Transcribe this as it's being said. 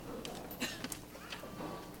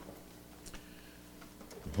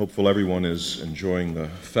Hopeful everyone is enjoying the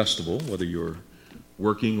festival, whether you're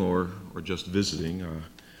working or just visiting.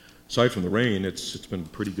 Aside from the rain, it's been a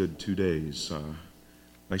pretty good 2 days.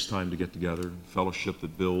 Nice time to get together, fellowship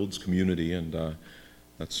that builds community, and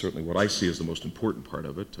that's certainly what I see as the most important part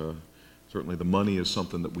of it. Certainly the money is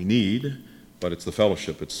something that we need, but it's the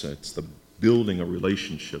fellowship, it's the building of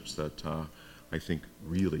relationships that I think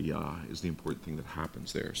really is the important thing that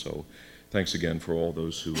happens there. So thanks again for all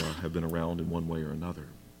those who have been around in one way or another.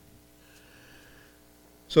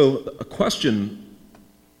 So a question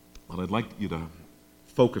that I'd like you to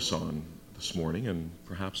focus on this morning and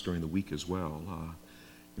perhaps during the week as well,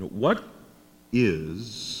 what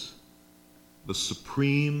is the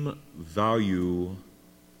supreme value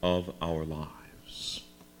of our lives?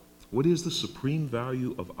 What is the supreme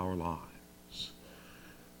value of our lives?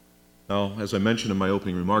 Now, as I mentioned in my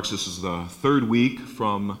opening remarks, this is the third week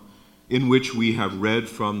in which we have read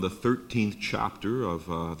from the 13th chapter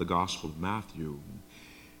of the Gospel of Matthew.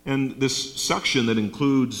 And this section that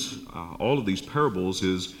includes all of these parables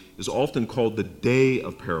is often called the Day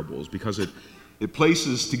of Parables because it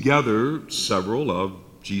places together several of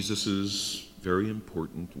Jesus' very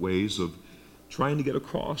important ways of trying to get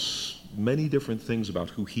across many different things about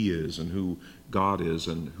who he is and who God is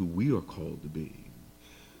and who we are called to be.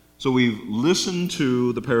 So we've listened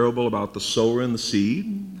to the parable about the sower and the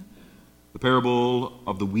seed, the parable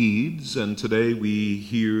of the weeds, and today we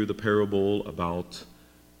hear the parable about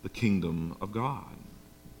the kingdom of God.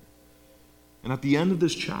 And at the end of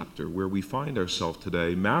this chapter where we find ourselves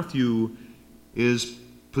today, Matthew is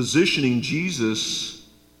positioning Jesus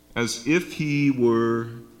as if he were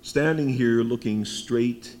standing here looking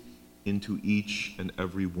straight into each and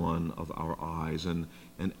every one of our eyes and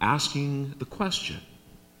asking the question,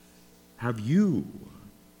 have you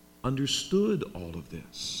understood all of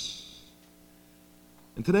this?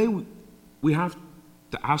 And today we have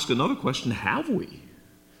to ask another question, have we?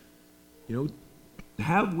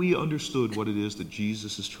 Have we understood what it is that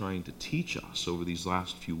Jesus is trying to teach us over these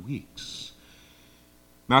last few weeks?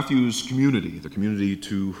 Matthew's community, the community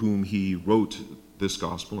to whom he wrote this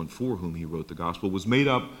gospel and for whom he wrote the gospel, was made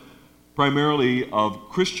up primarily of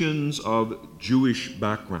Christians of Jewish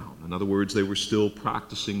background. In other words, they were still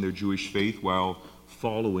practicing their Jewish faith while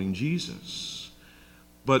following Jesus.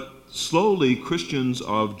 But slowly, Christians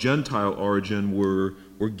of Gentile origin were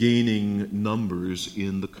gaining numbers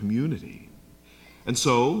in the community. And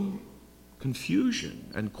so,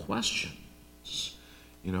 confusion and questions,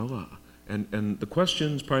 and the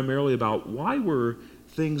questions primarily about why were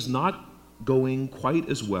things not going quite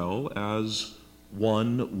as well as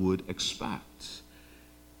one would expect.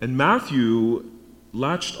 And Matthew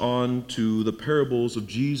latched on to the parables of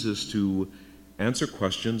Jesus to answer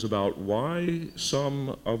questions about why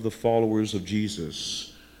some of the followers of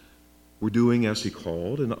Jesus were doing as he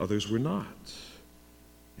called and others were not.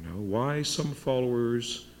 Why some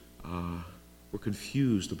followers were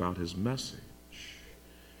confused about his message.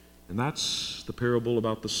 And that's the parable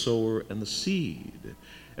about the sower and the seed.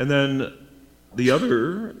 And then the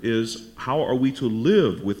other is, how are we to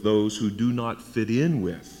live with those who do not fit in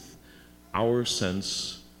with our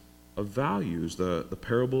sense of values, the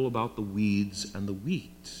parable about the weeds and the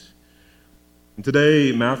wheat. And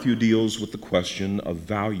today, Matthew deals with the question of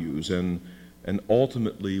values and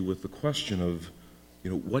ultimately with the question of,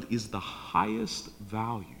 what is the highest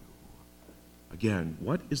value? Again,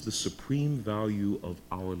 what is the supreme value of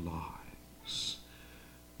our lives?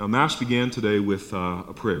 Now, Mass began today with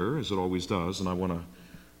a prayer, as it always does, and I want to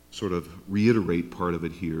sort of reiterate part of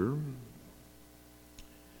it here.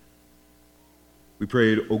 We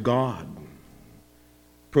prayed, O God,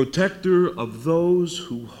 protector of those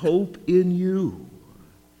who hope in you,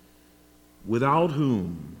 without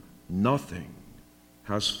whom nothing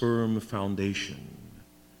has firm foundation,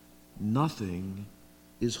 nothing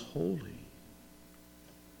is holy.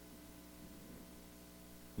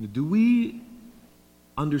 Do we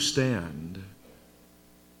understand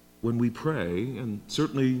when we pray, and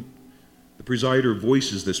certainly the presider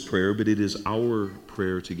voices this prayer, but it is our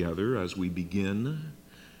prayer together as we begin,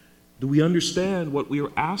 do we understand what we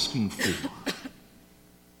are asking for?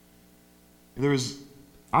 There is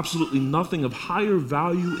absolutely nothing of higher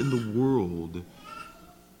value in the world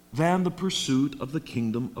than the pursuit of the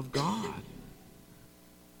kingdom of God.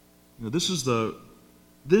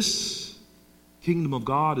 This kingdom of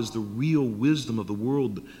God is the real wisdom of the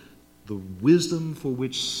world, the wisdom for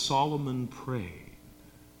which Solomon prayed.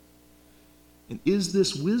 And is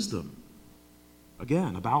this wisdom,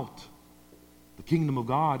 again, about the kingdom of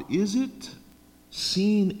God, is it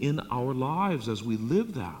seen in our lives as we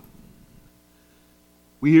live that?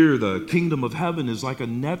 We hear the kingdom of heaven is like a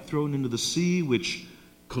net thrown into the sea, which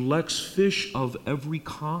collects fish of every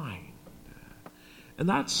kind. And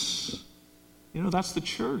that's the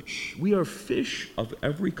church. We are fish of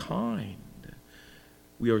every kind.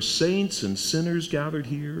 We are saints and sinners gathered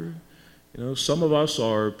here. Some of us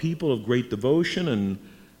are people of great devotion,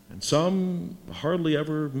 and some hardly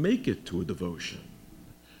ever make it to a devotion.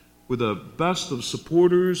 We're the best of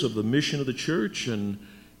supporters of the mission of the church, and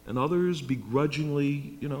others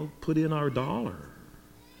begrudgingly, put in our dollar.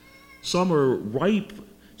 Some are ripe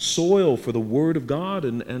soil for the Word of God,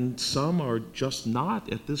 and some are just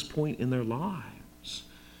not at this point in their lives.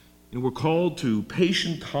 We're called to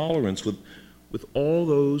patient tolerance with all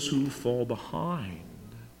those who fall behind.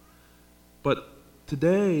 But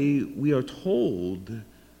today we are told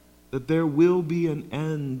that there will be an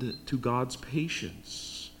end to God's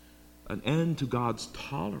patience, an end to God's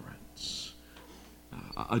tolerance.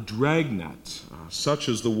 A dragnet, such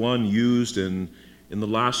as the one used in the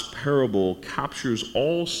last parable, captures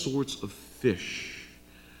all sorts of fish.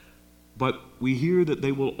 But we hear that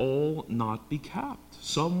they will all not be kept.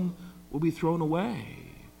 Some will be thrown away.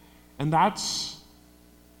 And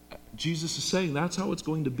Jesus is saying that's how it's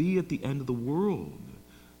going to be at the end of the world.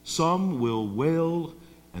 Some will wail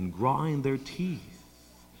and grind their teeth.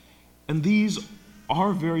 And these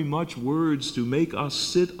are very much words to make us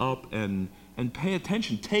sit up and pay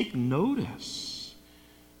attention, take notice.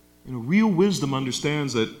 Real wisdom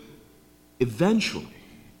understands that eventually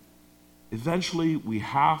we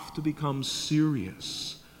have to become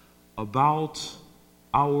serious about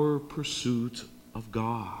our pursuit of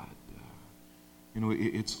God.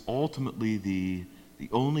 It's ultimately the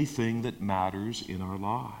only thing that matters in our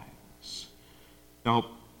lives. Now,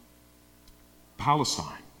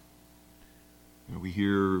 Palestine. We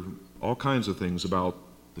hear all kinds of things about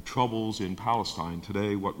the troubles in Palestine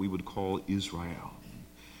today, what we would call Israel.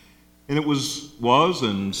 And it was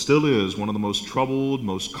and still is one of the most troubled,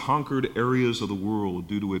 most conquered areas of the world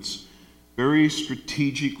due to its very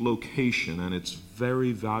strategic location and its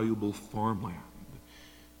very valuable farmland.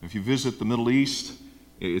 If you visit the Middle East,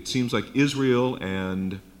 it seems like Israel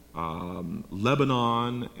and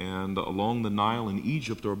Lebanon and along the Nile and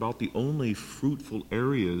Egypt are about the only fruitful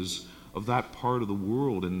areas of that part of the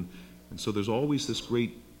world. And so there's always this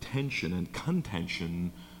great tension and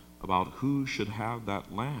contention about who should have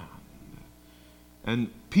that land. And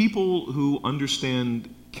people who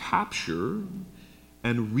understand capture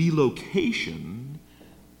and relocation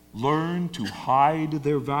learn to hide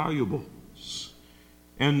their valuables.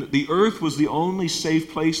 And the earth was the only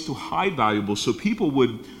safe place to hide valuables, so people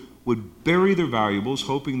would bury their valuables,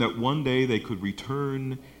 hoping that one day they could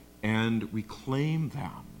return and reclaim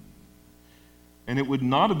them. And it would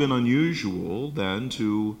not have been unusual then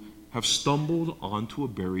to have stumbled onto a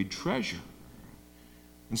buried treasure.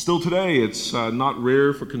 And still today, it's not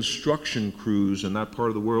rare for construction crews in that part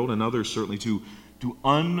of the world, and others certainly, to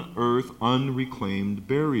unearth unreclaimed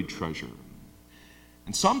buried treasure.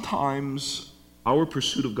 And sometimes our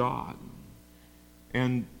pursuit of God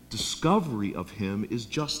and discovery of Him is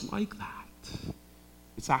just like that.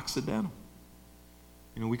 It's accidental.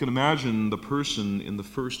 We can imagine the person in the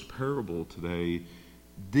first parable today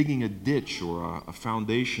digging a ditch or a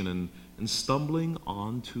foundation and stumbling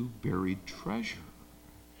onto buried treasure.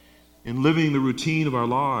 In living the routine of our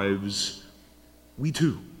lives, we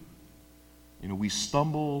too, we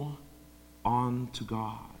stumble onto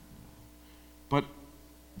God. But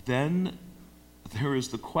then there is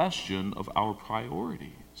the question of our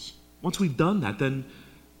priorities. Once we've done that, then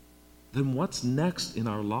what's next in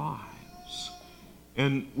our lives?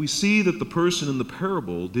 And we see that the person in the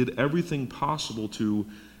parable did everything possible to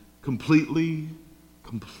completely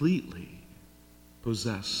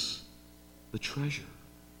possess the treasure.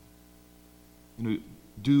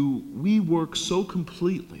 Do we work so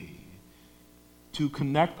completely to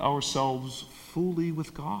connect ourselves fully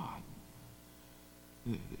with God?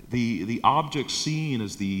 The object seen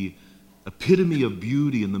as the epitome of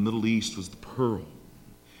beauty in the Middle East was the pearl.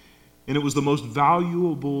 And it was the most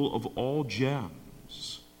valuable of all gems.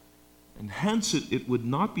 And hence it would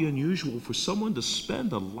not be unusual for someone to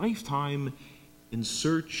spend a lifetime in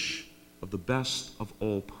search of the best of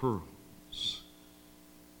all pearls.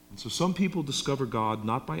 And so some people discover God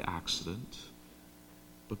not by accident,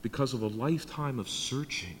 but because of a lifetime of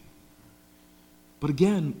searching. But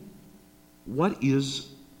again, what is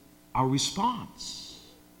our response?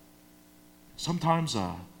 Sometimes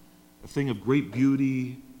a thing of great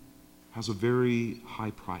beauty has a very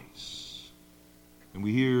high price. And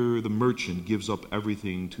we hear the merchant gives up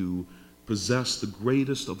everything to possess the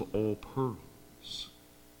greatest of all pearls.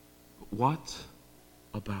 But what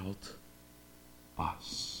about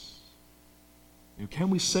us? Can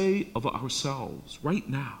we say of ourselves right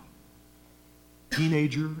now,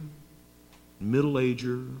 teenager,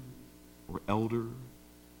 middle-ager, or elder,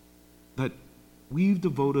 that we've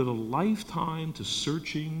devoted a lifetime to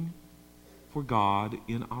searching for God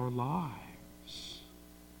in our lives?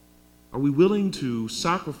 Are we willing to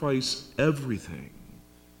sacrifice everything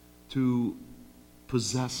to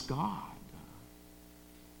possess God?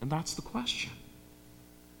 And that's the question.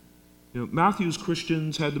 Matthew's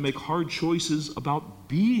Christians had to make hard choices about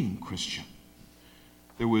being Christian.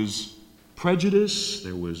 There was prejudice,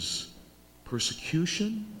 there was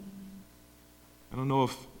persecution. I don't know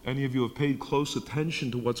if any of you have paid close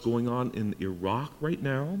attention to what's going on in Iraq right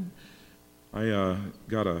now. I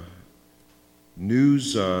got a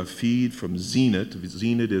news feed from Zenit.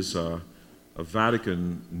 Zenit is a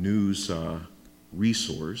Vatican news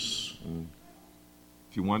resource. And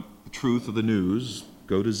if you want the truth of the news,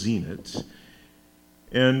 go to Zenit.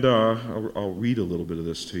 And I'll read a little bit of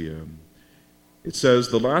this to you. It says,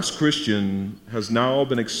 "The last Christian has now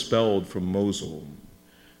been expelled from Mosul.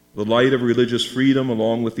 The light of religious freedom,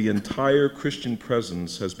 along with the entire Christian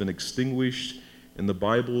presence, has been extinguished in the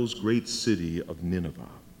Bible's great city of Nineveh,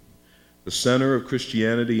 the center of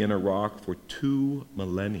Christianity in Iraq for 2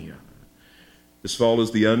 millennia. This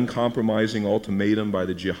follows the uncompromising ultimatum by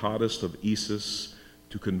the jihadists of ISIS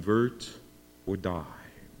to convert or die."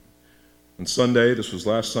 On Sunday, this was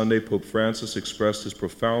last Sunday, Pope Francis expressed his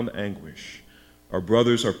profound anguish. "Our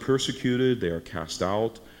brothers are persecuted, they are cast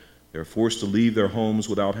out, they are forced to leave their homes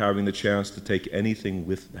without having the chance to take anything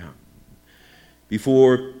with them.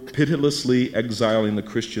 Before pitilessly exiling the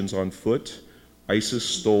Christians on foot, ISIS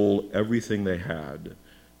stole everything they had: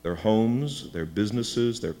 their homes, their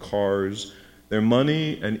businesses, their cars, their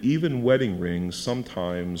money, and even wedding rings,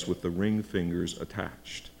 sometimes with the ring fingers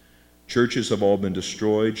attached. Churches have all been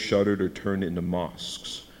destroyed, shuttered, or turned into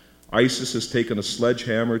mosques. ISIS has taken a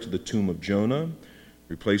sledgehammer to the tomb of Jonah,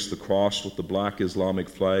 replaced the cross with the black Islamic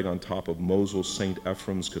flag on top of Mosul's St.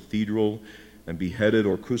 Ephraim's Cathedral, and beheaded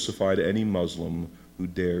or crucified any Muslim who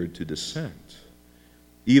dared to dissent.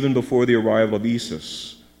 Even before the arrival of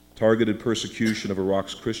ISIS, targeted persecution of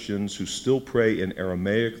Iraq's Christians who still pray in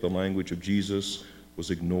Aramaic, the language of Jesus,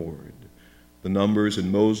 was ignored. The numbers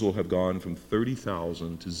in Mosul have gone from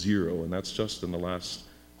 30,000 to 0, and that's just in the last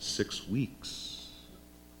 6 weeks.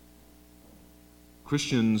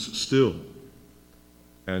 Christians still,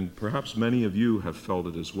 and perhaps many of you have felt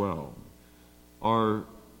it as well, are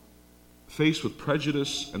faced with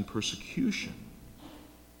prejudice and persecution.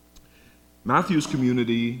 Matthew's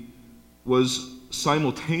community was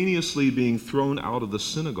simultaneously being thrown out of the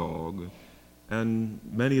synagogue, and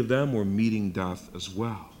many of them were meeting death as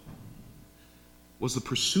well. Was the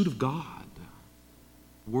pursuit of God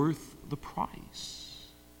worth the price?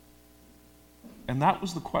 And that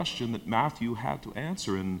was the question that Matthew had to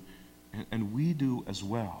answer, and we do as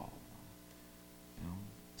well.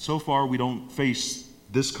 So far, we don't face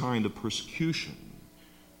this kind of persecution,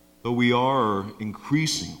 though we are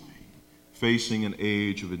increasingly facing an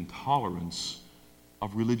age of intolerance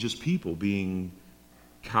of religious people, being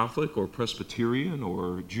Catholic or Presbyterian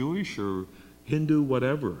or Jewish or Hindu,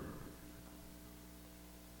 whatever.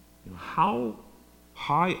 How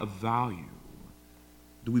high a value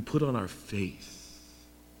do we put on our faith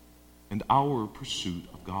and our pursuit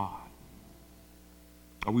of God?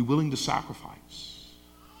 Are we willing to sacrifice?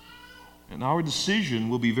 And our decision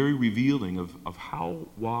will be very revealing of how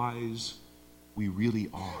wise we really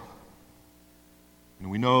are.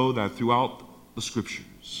 And we know that throughout the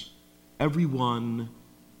Scriptures, everyone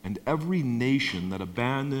and every nation that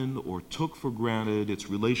abandoned or took for granted its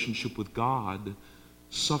relationship with God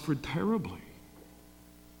suffered terribly.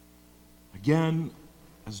 Again,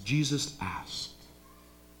 as Jesus asked,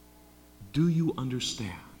 "Do you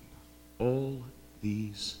understand all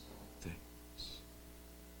these